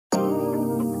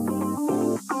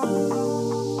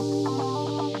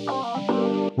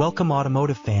Welcome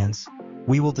automotive fans,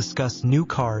 we will discuss new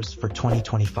cars for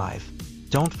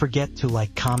 2025. Don't forget to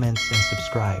like, comments, and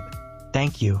subscribe.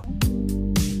 Thank you.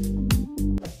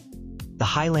 The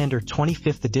Highlander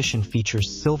 25th edition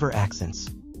features silver accents,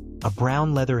 a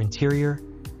brown leather interior,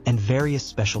 and various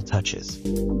special touches.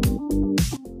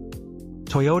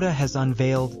 Toyota has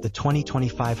unveiled the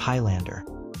 2025 Highlander,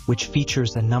 which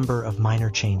features a number of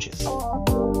minor changes.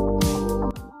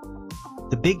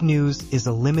 The big news is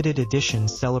a limited edition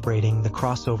celebrating the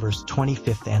crossover's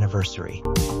 25th anniversary.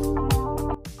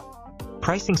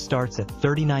 Pricing starts at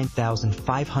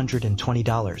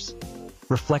 $39,520,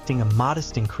 reflecting a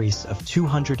modest increase of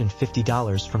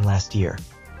 $250 from last year.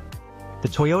 The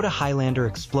Toyota Highlander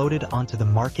exploded onto the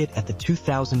market at the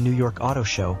 2000 New York Auto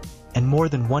Show, and more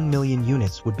than 1 million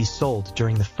units would be sold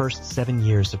during the first 7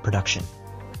 years of production.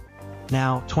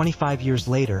 Now, 25 years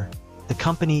later, the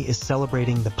company is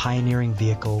celebrating the pioneering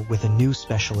vehicle with a new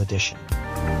special edition.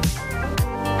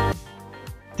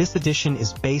 This edition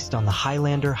is based on the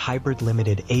Highlander Hybrid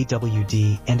Limited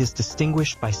AWD and is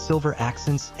distinguished by silver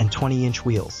accents and 20-inch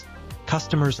wheels.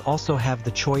 Customers also have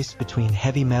the choice between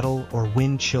heavy metal or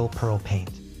wind chill pearl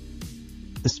paint.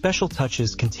 The special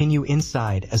touches continue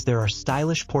inside as there are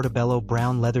stylish portobello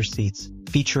brown leather seats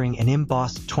featuring an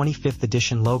embossed 25th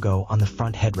edition logo on the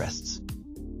front headrests.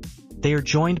 They are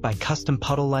joined by custom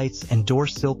puddle lights and door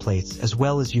sill plates as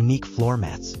well as unique floor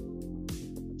mats.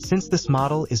 Since this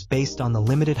model is based on the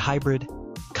limited hybrid,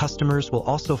 customers will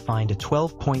also find a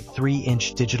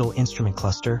 12.3-inch digital instrument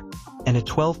cluster and a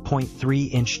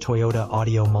 12.3-inch Toyota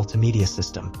audio multimedia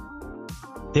system.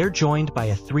 They're joined by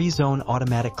a 3-zone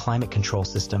automatic climate control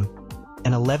system,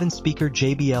 an 11-speaker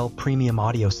JBL premium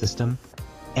audio system,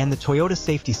 and the Toyota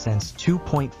Safety Sense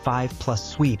 2.5 Plus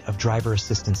suite of driver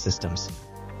assistance systems.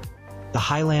 The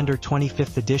Highlander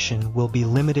 25th edition will be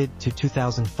limited to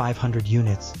 2,500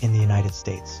 units in the United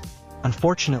States.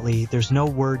 Unfortunately, there's no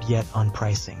word yet on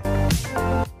pricing.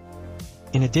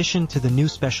 In addition to the new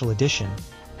special edition,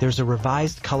 there's a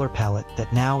revised color palette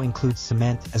that now includes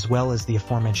cement as well as the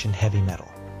aforementioned heavy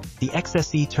metal. The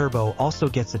XSE Turbo also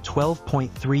gets a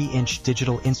 12.3-inch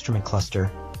digital instrument cluster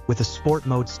with a sport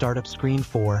mode startup screen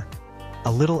for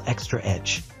a little extra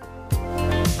edge.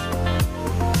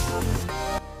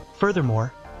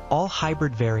 Furthermore, all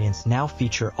hybrid variants now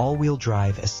feature all-wheel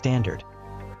drive as standard,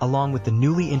 along with the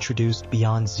newly introduced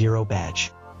Beyond Zero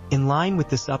badge. In line with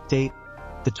this update,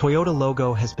 the Toyota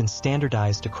logo has been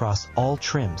standardized across all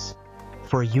trims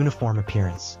for a uniform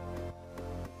appearance.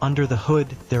 Under the hood,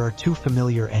 there are two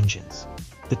familiar engines.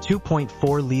 The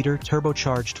 2.4-liter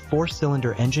turbocharged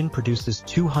 4-cylinder engine produces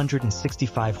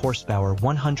 265 horsepower,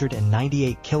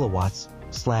 198 kilowatts,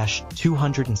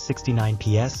 269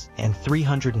 PS and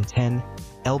 310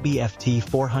 lb-ft,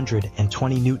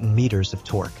 420 Newton-meters of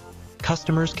torque.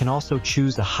 Customers can also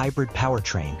choose a hybrid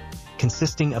powertrain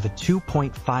consisting of a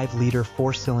 2.5-liter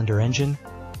 4-cylinder engine,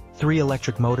 3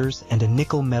 electric motors, and a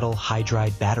nickel-metal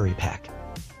hydride battery pack.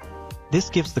 This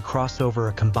gives the crossover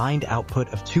a combined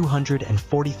output of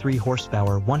 243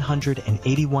 horsepower,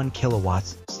 181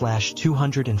 kilowatts,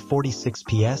 246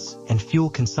 PS, and fuel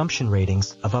consumption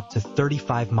ratings of up to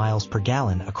 35 miles per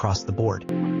gallon across the board.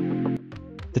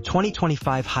 The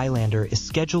 2025 Highlander is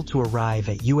scheduled to arrive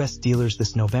at U.S. dealers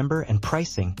this November, and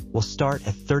pricing will start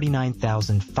at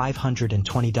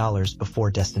 $39,520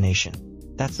 before destination.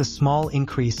 That's a small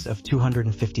increase of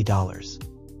 $250.